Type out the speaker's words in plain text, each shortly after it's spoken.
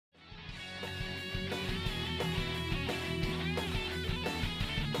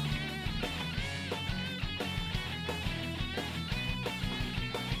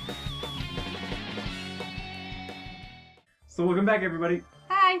So welcome back, everybody.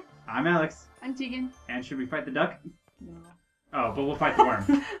 Hi, I'm Alex. I'm Tegan. And should we fight the duck? No. Oh, but we'll fight the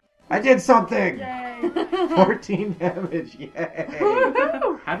worm. I did something! Yay! 14 damage, yay!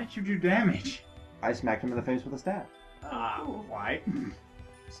 Woohoo! How did you do damage? I smacked him in the face with a staff. Cool. Why?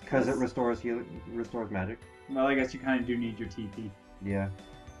 Because it restores magic. Well, I guess you kind of do need your TP. Yeah.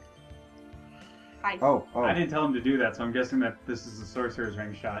 Hi. Oh. I didn't tell him to do that, so I'm guessing that this is a sorcerer's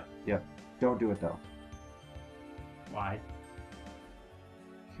ring shot. Yep. Don't do it though. Why?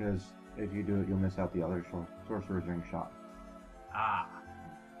 Because if you do it, you'll miss out the other sorcerer's ring shot. Ah.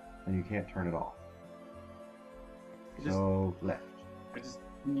 And you can't turn it off. Just- So, left. I just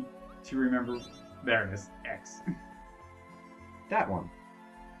need to remember. There it is. X. That one.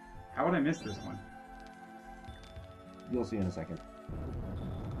 How would I miss this one? You'll see in a second.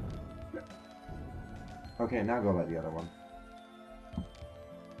 Okay, now go by the other one.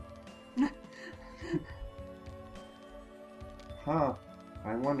 Huh.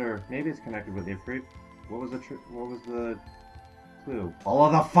 I wonder, maybe it's connected with Ifrit. What was the clue? All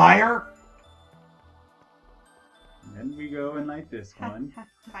of the fire? And then we go and light this one.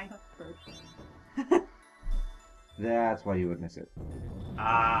 Hi. That's why you would miss it.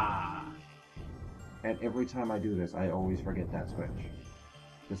 Ah. And every time I do this, I always forget that switch.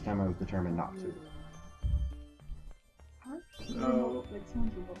 This time I was determined not to. So...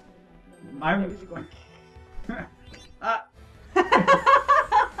 I'm... Ah.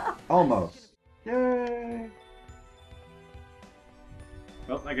 Almost. Yay!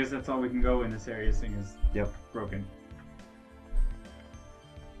 Well, I guess that's all we can go in this area, seeing as Yep. broken.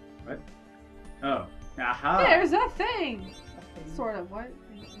 What? Oh. Aha! There's a thing! Sort of. What?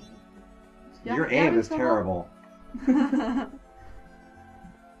 Your aim is terrible. The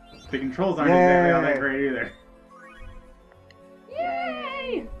controls aren't Yay! exactly all that great either.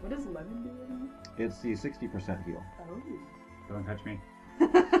 Yay! What does lemon do again? It's the 60% heal. Oh. Don't touch me.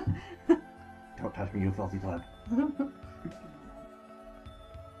 Don't touch me, you filthy pleb.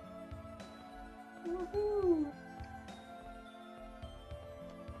 Woohoo!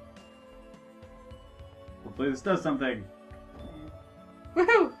 Hopefully this does something.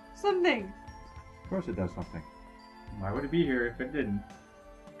 Woohoo! Something! Of course it does something. Why would it be here if it didn't?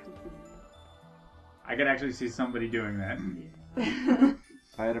 I could actually see somebody doing that.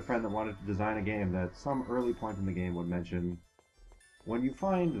 I had a friend that wanted to design a game that some early point in the game would mention, when you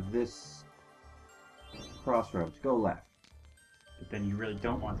find this crossroads, go left. But then you really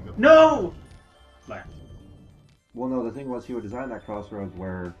don't want to go. No! Left. Well, no, the thing was he would design that crossroads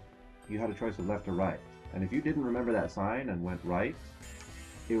where you had a choice of left or right. And if you didn't remember that sign and went right,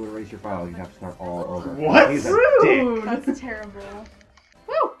 it would erase your file. You'd have to start all over. What? He's a dick. That's terrible.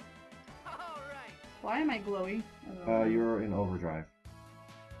 Woo! Why am I glowy? You're in overdrive.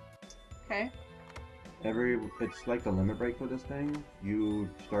 Okay. It's like the limit break for this thing. You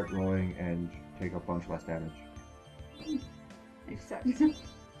start glowing and take a bunch less damage. Makes sense.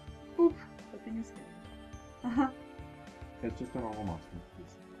 Boop. That thing is scary. Uh-huh. It's just a normal monster.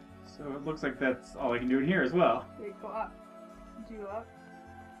 So it looks like that's all I can do in here as well. Wait, go up. Did you go up?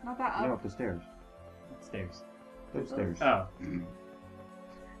 Not that up. No, up the stairs. Stairs. Those stairs. Oh.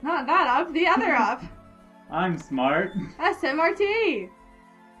 Not that up. The other up. I'm smart. SMRT.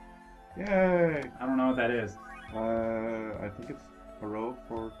 Yay! I don't know what that is. I think it's a robe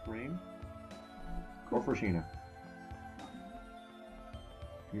for Rain. Or for Sheena.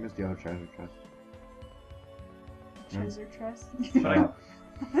 You missed the other treasure chest. Treasure chest. But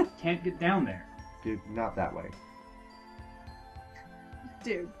I can't get down there. Dude, not that way.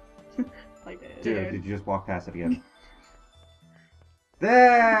 Dude. Like it. Dude, did you just walk past it again?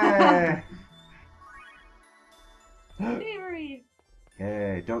 There! Savory.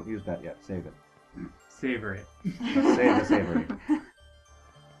 Hey, don't use that yet. Save it. Savor it. Save the savory.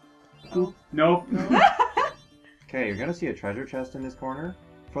 Oh. Nope. Okay, you're gonna see a treasure chest in this corner.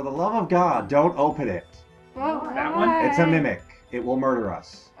 For the love of God, don't open it. Well, That one? It's a mimic. It will murder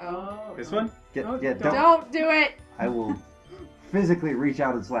us. Oh. This one? Don't Don't do it. I will physically reach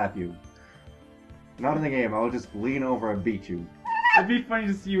out and slap you. Not in the game. I will just lean over and beat you. It'd be funny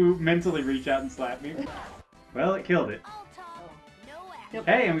to see you mentally reach out and slap me. Well, it killed it. Yep.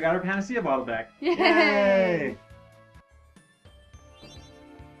 Hey, and we got our Panacea bottle back. Yay!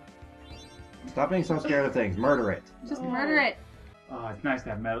 Stop being so scared of things. Murder it. Just murder it. Oh, it's nice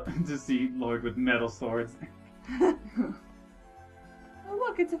to have metal to see Lord with metal swords. Oh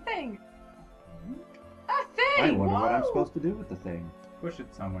look, it's a thing. A thing. I wonder what I'm Whoa. supposed to do with the thing. Push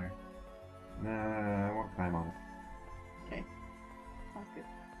it somewhere. Nah, I won't climb on it. Okay. Sounds good.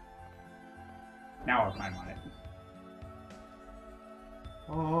 Now I'll climb on it.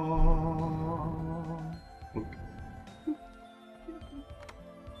 Oh.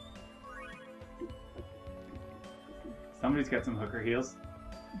 Somebody's got some hooker heels.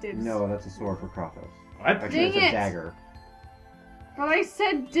 Dibs. No, that's a sword for Kratos. What? Actually, Dang it's a it! dagger. But I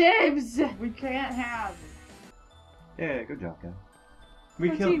said dibs! We can't have. Yeah, good job, guy. We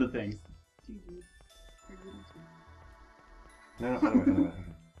Protein. killed the things. No, no.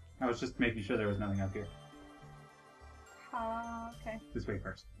 I was just making sure there was nothing up here. Okay. This way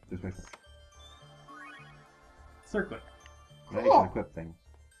first. This way first. Circle it. Now you can equip things.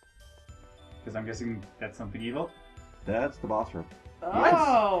 Because I'm guessing that's something evil. That's the boss room.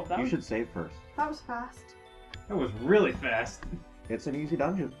 Oh, You should save first. That was fast. That was really fast. It's an easy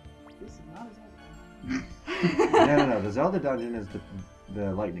dungeon. This is not as No. The Zelda dungeon is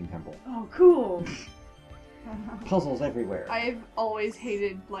the lightning temple. Oh, cool. Puzzles everywhere. I've always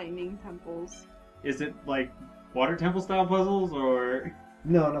hated lightning temples. Is it like water temple style puzzles or?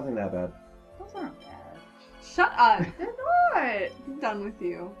 No, nothing that bad. Those aren't bad. Shut up! They're not. I'm done with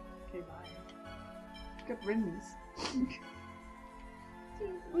you. Okay, bye. Good riddance.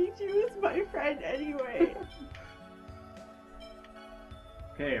 Luigi was my friend anyway.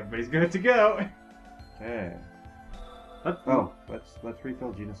 Okay, everybody's good to go. Okay. What? Oh, let's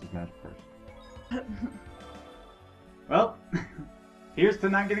refill Genus's magic first. Well, here's to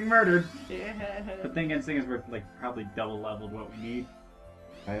not getting murdered. Yeah. The thing against thing is we're like probably double leveled what we need.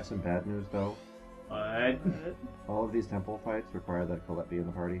 I have some bad news though. But All of these temple fights require that Colette be in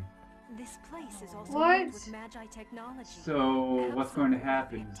the party. This place is also What? linked with magi technology. so what's going to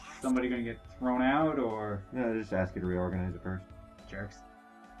happen? Is somebody going to get thrown out or No, I just ask you to reorganize it first. jerks?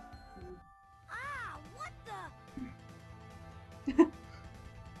 Ah, what the?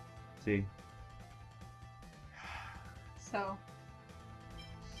 See? So,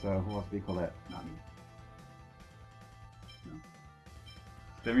 So who wants to be Colette? Not me. No.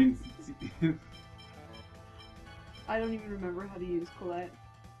 That means I don't even remember how to use Colette.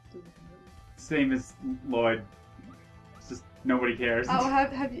 same as Lloyd. It's just nobody cares. Oh,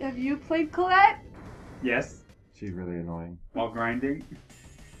 have you played Colette? Yes, She's really annoying. while grinding.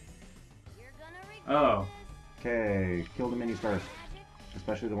 You're gonna regret Oh, Okay, kill the minis first.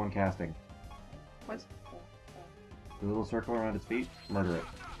 Especially the one casting. What? The little circle around its feet, murder it.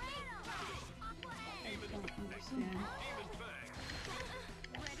 I don't understand.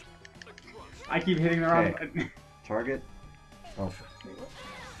 I keep hitting the wrong Okay. button. Target. Oh,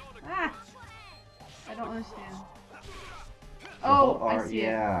 Ah! I don't understand. the Oh, whole I R- see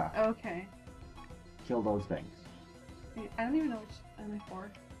yeah. it. Okay. Kill those things. I don't even know which am I for.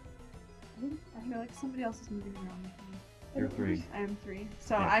 I feel like somebody else is moving around with me. You're 3. I am 3.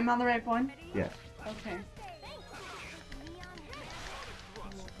 So Yeah. I'm on the right one? Yes. Okay.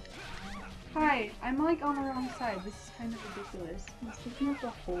 Hi, I'm like on the wrong side. This is kind of ridiculous. It's taking up the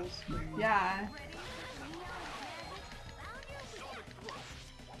whole screen. Yeah.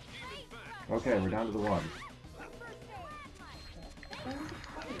 Okay, we're down to the 1.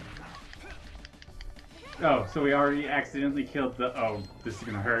 Oh, so we already accidentally killed the. Oh, this is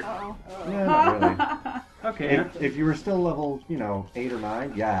gonna hurt. Uh-oh. Yeah, not really. Okay. If you were still level, 8 or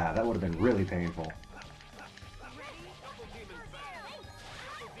 9, yeah, that would have been really painful.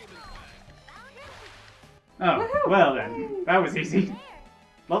 Oh, Woohoo! well then, that was easy.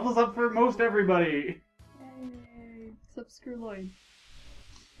 Levels up for most everybody. Yay. Except screw Lloyd.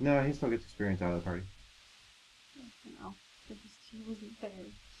 No, he still gets experience out of the party. No. He wasn't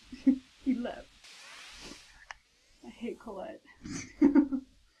there. He left. I hate Colette.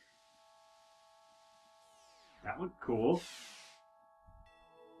 That looked cool.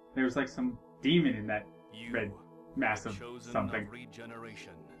 There was like some demon in that red mass of chosen something. of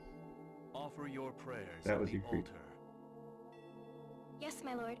regeneration. Offer your prayers That at was the you, creep. altar. Yes,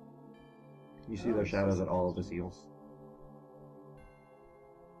 my lord. You see their shadows at all of the seals.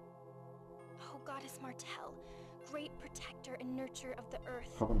 Oh, goddess Martell, great protector and nurturer of the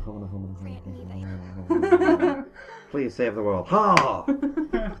earth. Grant me thy Please save the world. Ha!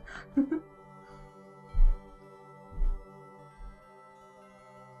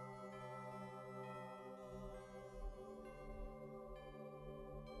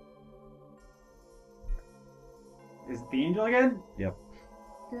 Is it the angel again? Yep.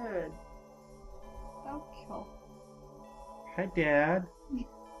 Good. Oh, cool. Hi, Dad.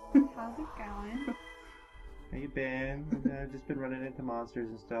 How's it going? How you been? I've just been running into monsters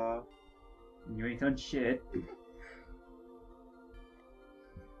and stuff. You ain't done shit.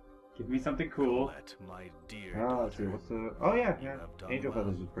 Give me something cool. Let my dear Oh, let's see. daughter, What's the? Oh yeah, you yeah. have done Angel well.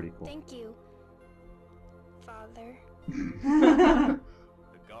 feathers was pretty cool. Thank you, Father. The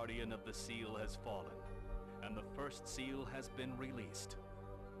guardian of the seal has fallen, and the first seal has been released.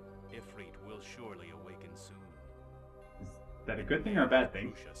 Ifrit will surely awaken soon. that a good thing or a bad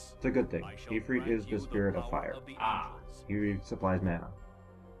thing? It's a good thing. Ifrit is the spirit of fire. Ah. He supplies mana.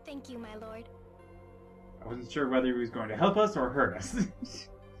 Thank you, my lord. I wasn't sure whether he was going to help us or hurt us.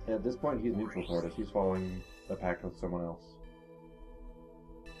 At this point, he's neutral toward us. He's following the pact with someone else.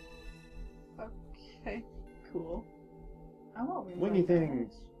 Okay, cool. I want wings Wingy like that.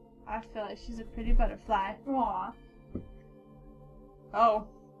 things. I feel like she's a pretty butterfly. Aw. Oh,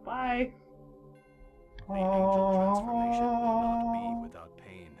 bye. The angel transformation will not be without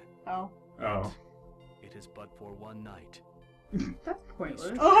pain. Oh. Oh. It is but for one night. That's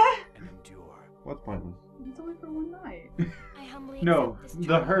pointless. Oh! And endure. What's pointless? It's only for one night. I humbly No, accept this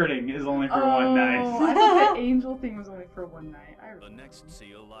the tribute. hurting is only for Oh, one I night. thought the angel thing was only for one night. The next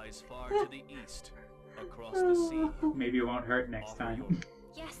seal lies far to the east, across the sea. Maybe it won't hurt next Offer time. your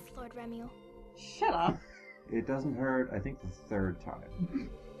Yes, Lord Remuel. Shut up. It doesn't hurt, I think, the third time.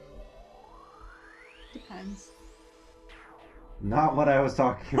 Depends. Not what I was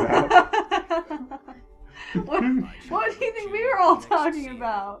talking about. what do you think we were all talking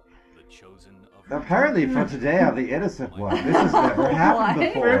about? The chosen of Apparently, for today, I'm the innocent one. This has never happened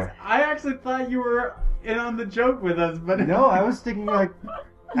What? before. I actually thought you were in on the joke with us, but No, I was thinking, like,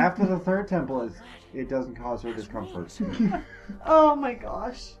 after the third temple, it doesn't cause her discomfort. Oh my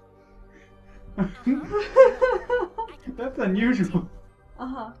gosh. That's unusual.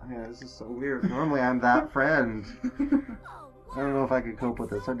 Uh-huh. Yeah, this is so weird. Normally, I'm that friend. Oh, I don't know if I could cope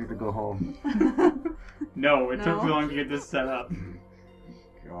with this. I need to go home. No, it took No. too long to get this set up.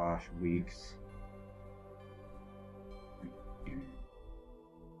 Gosh, weeks.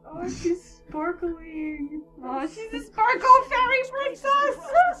 Oh, she's sparkling. Oh, she's a sparkle fairy princess.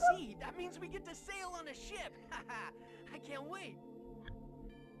 That means we get to sail on a ship. I can't wait.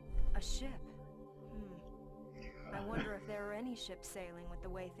 A ship? I wonder if there are any ships sailing with the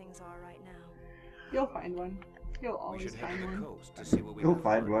way things are right now. You'll find one. You'll We always should head find to the one. coast to see what we You'll can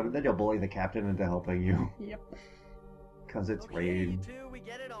find one, and then you'll bully the captain into helping you. Yep. Because it's Okay, rain. you two, we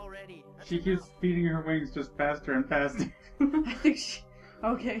get it already. She keeps beating her wings just faster and faster. I think she...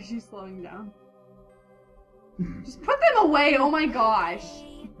 Okay, she's slowing down. Just put them away, oh my gosh.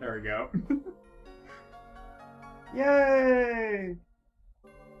 Hey. There we go. Yay!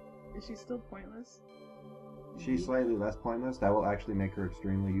 Is she still pointless? She's slightly less pointless. That will actually make her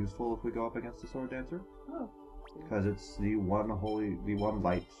extremely useful if we go up against the sword dancer. Oh. Because it's the one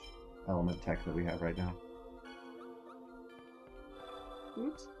light element tech that we have right now.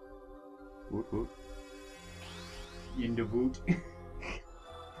 Oops. Woot woot. In the boot.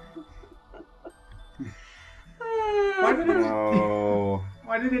 Why did it? No.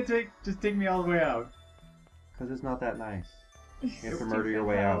 Why did it just take me all the way out? Because it's not that nice. You have to Stupid murder your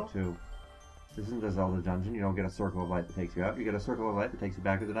way though. out, too. This isn't a Zelda dungeon. You don't get a circle of light that takes you out. You get a circle of light that takes you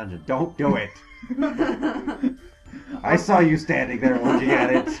back to the dungeon. Don't do it! I saw you standing there looking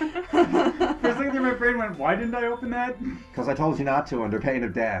at it. For a second there, my brain went, "Why didn't I open that?" Because I told you not to under pain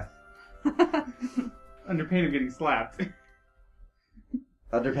of death. Under pain of getting slapped.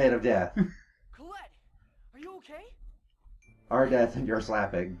 Under pain of death. Colette, are you okay? Our death and your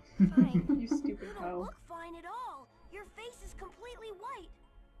slapping. Fine. You stupid You don't hoe. look fine at all. Your face is completely white.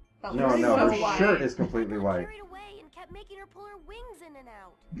 That No, looks no, so her white. shirt is completely I got white. carried away and kept making her pull her wings in and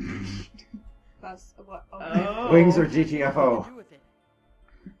out. That's what. Oh. Wings or What do GTFO. you do with it?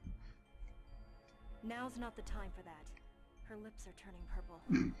 Now's not the time for that. Her lips are turning purple.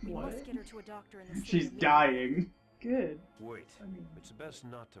 We What? must get her to a doctor in the city. She's immediately. dying. Good. Wait, I mean, it's best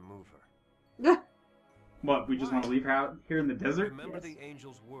not to move her. What, we just want to leave her out here in the desert? Remember Yes. the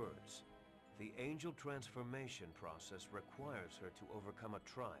angel's words. The angel transformation process requires her to overcome a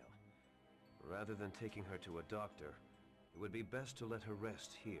trial. Rather than taking her to a doctor, it would be best to let her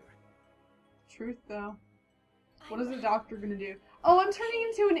rest here. Truth though. What is the doctor gonna do? Oh, I'm turning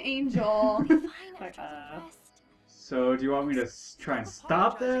into an angel. Fine Like, after the rest. So, do you want me to try and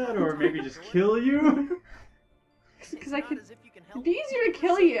stop that, or maybe just kill you? Because I It's not could. as if you can It'd help be it. easier to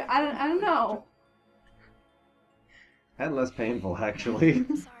kill you. I don't know. And less painful, actually.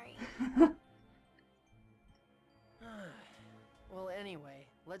 I'm sorry. Well, anyway,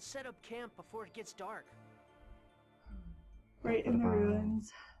 let's set up camp before it gets dark. Right in the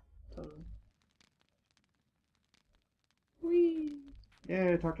ruins. totally. Whee.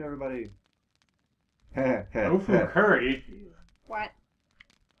 Yeah, talk to everybody. Tofu curry? What?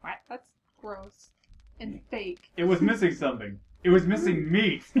 What? That's gross and fake. It was missing something. It was missing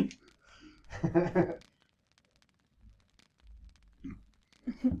meat.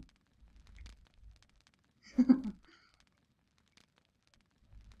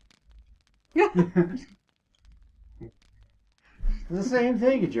 The same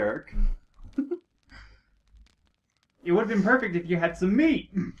thing, you jerk. It would have been perfect if you had some meat.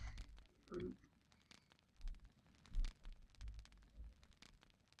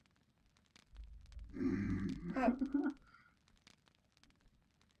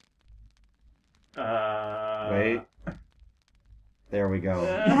 Wait. There we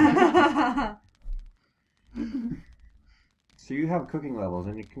go. So you have cooking levels,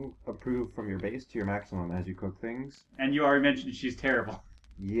 and you can improve from your base to your maximum as you cook things. And you already mentioned she's terrible.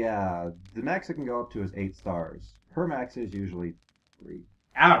 Yeah, the max it can go up to is 8 stars. Her max is usually 3.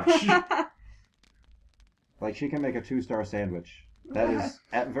 Ouch! Like, she can make a 2-star sandwich. That is,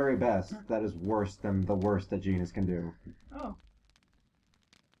 at very best, that is worse than the worst that Genus can do. Oh.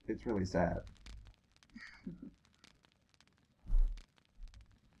 It's really sad.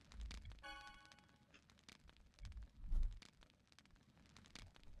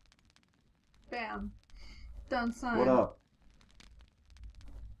 Bam. Done sign. What up?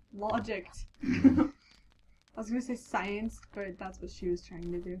 Logic. I was gonna say science, but that's what she was trying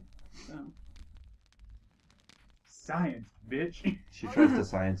to do. Oh. Science, bitch. She tries to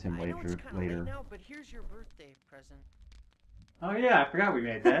science him I know it's kinda later. late now, but here's your birthday present. Oh yeah, I forgot we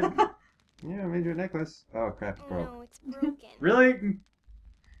made that. Yeah, I made you a necklace. Oh crap, it Oh broke. no, it's broken. Really?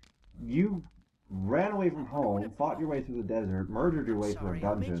 You ran away from home, fought your way through the desert, murdered your way through a Sorry,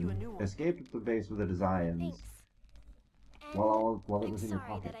 I'll make you a dungeon, new one. escaped at the base with the designs, Thanks. And while it I'm was in your sorry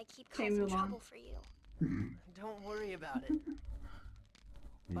pocket. that I keep Okay, causing move on. trouble for you. Don't worry about it.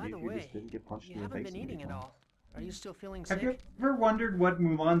 By Maybe the if you way, just didn't get punched you in the haven't face been eating at anymore. all. Are you still feeling Have you sick? ever wondered what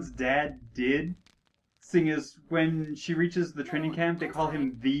Mulan's dad did? Seeing as when she reaches the training camp, they call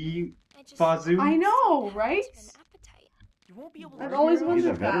him the I just Bazoo. I know, haven't right? an appetite. You won't be able I've to. always He's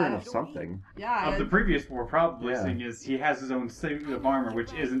wondered a veteran that. of something. Yeah. Of the previous war, probably, Yeah. seeing as he has his own suit of armor,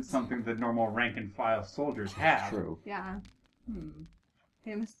 which isn't something that normal rank-and-file soldiers have. True. Yeah.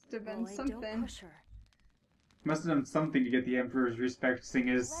 He must have been Lloyd, don't something. push her. Must have done something to get the Emperor's respect, seeing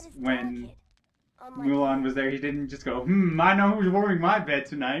Let as us when dog it. Unlike Mulan was there, he didn't just go, I know who's warming my bed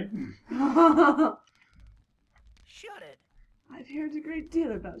tonight. Shut it. I've heard a great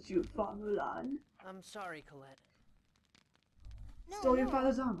deal about you, Fa Mulan. I'm sorry, Colette. No, Stole your no,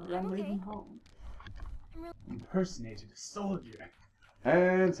 father's armor, ran I'm away okay. from home. Impersonated a soldier.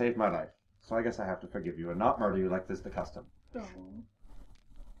 And saved my life. So I guess I have to forgive you and not murder you like this the custom. Oh.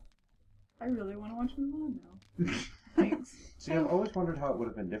 I really want to watch Mulan now. Thanks. See, I've always wondered how it would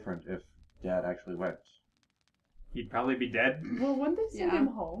have been different if Dad actually went. He'd probably be dead. Well, wouldn't they send Yeah. him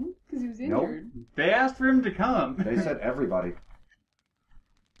home? Because he was Nope. injured. They asked for him to come. They said everybody.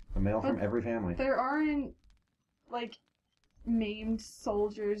 A male from But every family. There aren't, like, maimed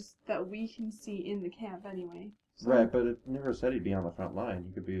soldiers that we can see in the camp anyway. So- Right, but it never said he'd be on the front line.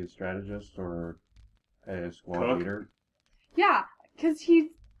 He could be a strategist or a squad Cook. leader. Yeah, because he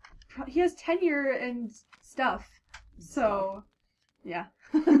has tenure and stuff. So, yeah.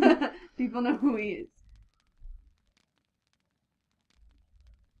 People know who he is.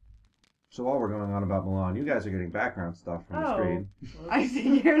 So while we're going on about Mulan, you guys are getting background stuff from the Oh. screen. I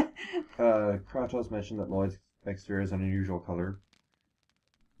figured. Kratos mentioned that Lloyd's exterior is an unusual color.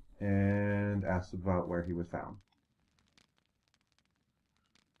 And asked about where he was found.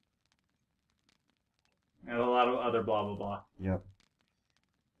 And a lot of other blah blah blah. Yep.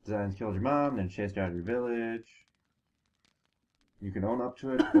 Designs killed your mom, then chased you out of your village. You can own up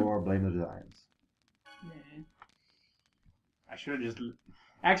to it or blame the designs. Yeah. I should have just.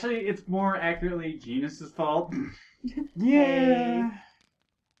 Actually, it's more accurately Genus's fault. Yeah.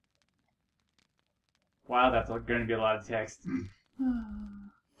 Wow, that's going to be a lot of text.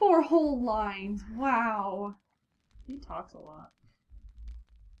 4 whole lines. Wow. He talks a lot.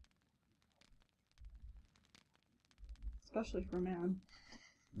 Especially for a man.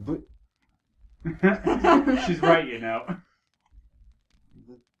 But She's right, you know.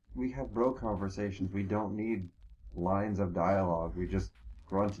 we have bro conversations. We don't need lines of dialogue. We just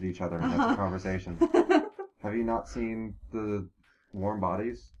grunt at each other and have a conversation. Have you not seen the Warm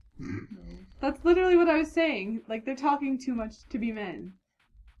Bodies? That's literally what I was saying. Like, they're talking too much to be men.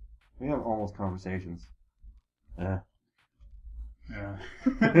 We have almost conversations. Eh. Yeah.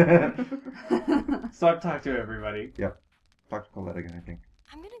 So I've talked to everybody. Talk to Colette again, I think.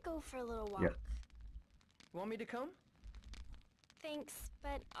 I'm gonna go for a little walk. Yep. Want me to come? Thanks,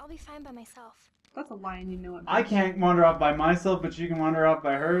 but I'll be fine by myself. That's a line, you know it. I can't wander off by myself, but she can wander off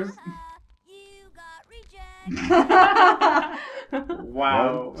by hers. You got rejected.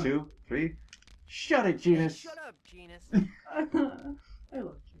 Wow. 1, 2, 3. Shut it, Genus. Shut up, Genus. I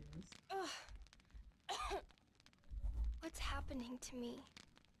love Genus. What's happening to me?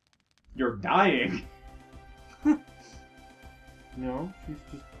 You're dying. No, she's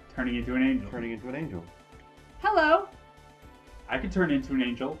just Turning into an angel. turning into an angel. Hello. I could turn into an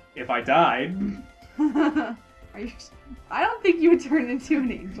angel if I died. Are you? I don't think you would turn into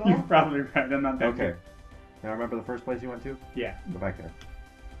an angel. You're probably right. I'm not that Okay. good. Now remember the first place you went to? Yeah. Go back there.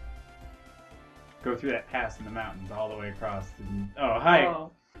 Go through that pass in the mountains all the way across. And... Oh, hi.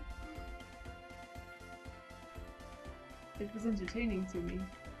 Oh. It was entertaining to me,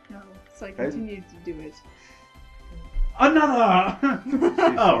 No. so I continued to do it. Another!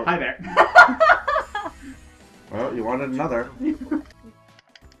 Oh, hi there. Well, you wanted another.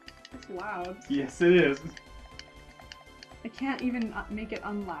 It's loud. Yes, it is. I can't even make it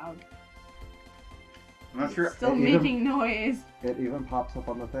unloud. I'm not sure. It's still It even- making noise. It even pops up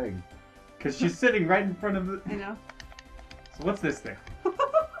on the thing. Because she's sitting right in front of the... I know. So what's this thing?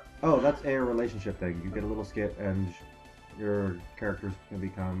 Oh, that's a relationship thing. You get a little skit and your characters can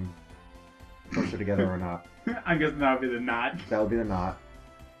become closer together or not. I guess that would be the knot. That would be the knot.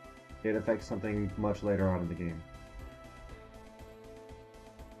 It affects something much later on in the game.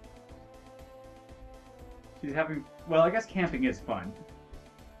 She's having... Well, I guess camping is fun.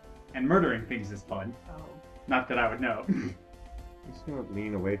 And murdering things is fun. Oh. Not that I would know. I'm just gonna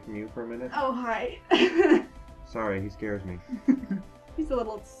lean away from you for a minute. Oh, hi. Sorry, he scares me. He's a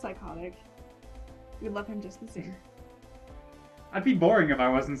little psychotic. We love him just the same. I'd be boring if I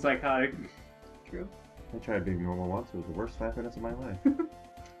wasn't psychotic. True. I tried being normal once. It was the worst 5 minutes of my life.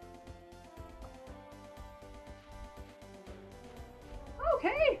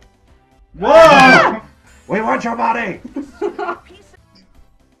 Okay. Whoa! We want your body!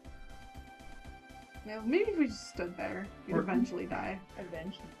 Yeah, maybe if we just stood there, we'd Or- eventually die.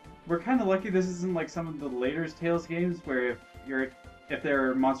 Eventually. We're kind of lucky this isn't like some of the later Tales games where if there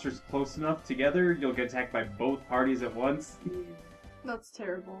are monsters close enough together, you'll get attacked by both parties at once. That's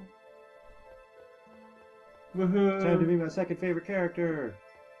terrible. Time to Woohoo! be my second favorite character.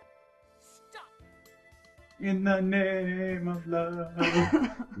 Stop! In the name of love.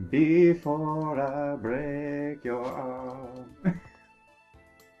 Before I break your arm.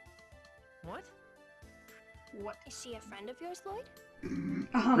 What? What? Is she a friend of yours, Lloyd?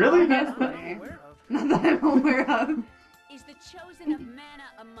 Really? Yes, I'm not way. aware of. Not that I'm aware of. Is the chosen of mana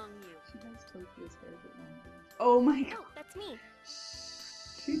among you? She has Tokyo's favorite language. Oh my god. Oh, that's me.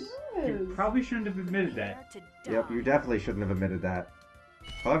 She You does. probably shouldn't have admitted that. Prepare to Yep, die. you definitely shouldn't have admitted that.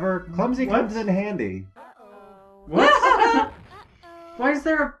 However, clumsy What? comes in handy. Uh-oh. What? Uh-oh. Why is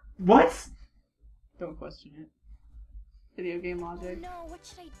there a... What? Don't question it. Video game logic. No, what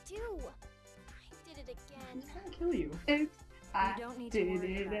should I do? I did it again. He's gonna kill you. Oops. I don't need to did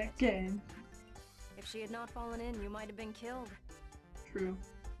worry it about it. again. If she had not fallen in, you might have been killed. True.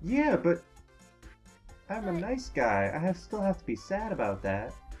 Yeah, but I'm a nice guy. Still have to be sad about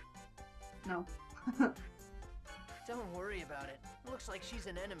that. No. Don't worry about it. Looks like she's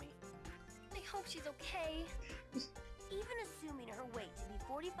an enemy. I hope she's okay. Even assuming her weight to be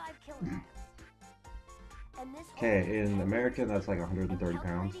 45 kilograms. And this Okay, in American that's like 130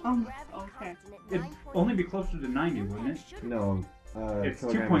 pounds. Okay. It'd only be closer to 90, wouldn't it? No, It's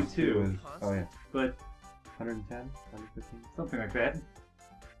kilogram is 2.2. Oh yeah, But 110, 115. something like that.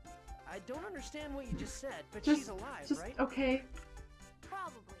 I don't understand what you just said, but Just, she's alive, just right? okay.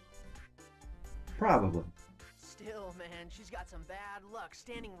 Probably. Probably. Still, man, she's got some bad luck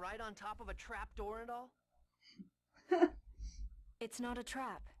standing right on top of a trapdoor and all. It's not a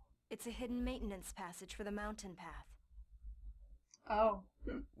trap. It's a hidden maintenance passage for the mountain path. Oh.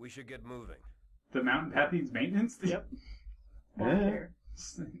 We should get moving. The mountain path needs maintenance? Yep. Eh, There.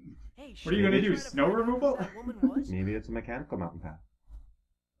 Hey, What are you gonna should we do, try to snow find out who removal? that woman was? maybe it's a mechanical mountain path.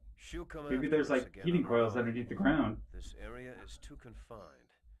 She'll come Maybe after there's us like again heating on coils our own. underneath the ground. This area is too confined,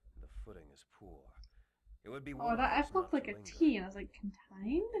 and the footing is poor. It would be Oh, that wise F looked not like to a linger. T, and I was like,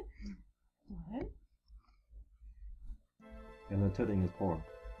 confined? What? And the footing is poor.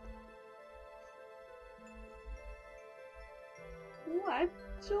 What?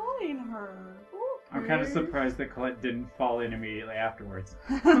 Join her. I'm kind of Okay. surprised that Colette didn't fall in immediately afterwards.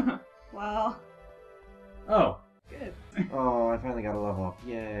 Well, Oh, good. Oh, I finally got a level up.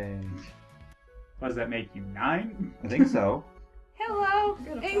 Yay. what does that make you, 9? I think so. Hello,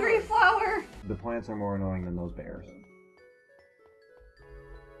 Got a angry flower. The plants are more annoying than those bears.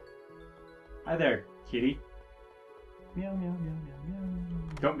 Hi there, kitty. Meow, meow, meow, meow, meow.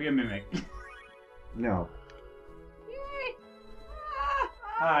 Don't be a mimic. No. Yay!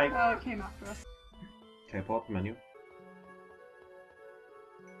 Hi. Oh, it came after us. Okay, pull up the menu.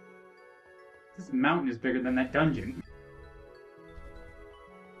 This mountain is bigger than that dungeon.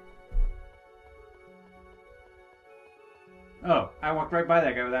 Oh, I walked right by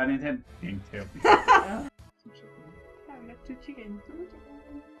that guy without intending to. Yeah, we got 2 chickens.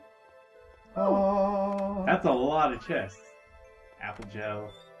 Oh, Oh. That's a lot of chests. Apple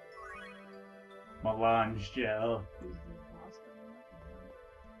gel. Melange gel.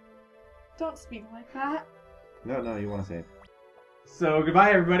 Don't speak like that. No, you want to say it. So,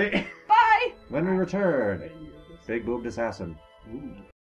 goodbye, everybody. Bye! When we return, Big Boobed Assassin. Ooh.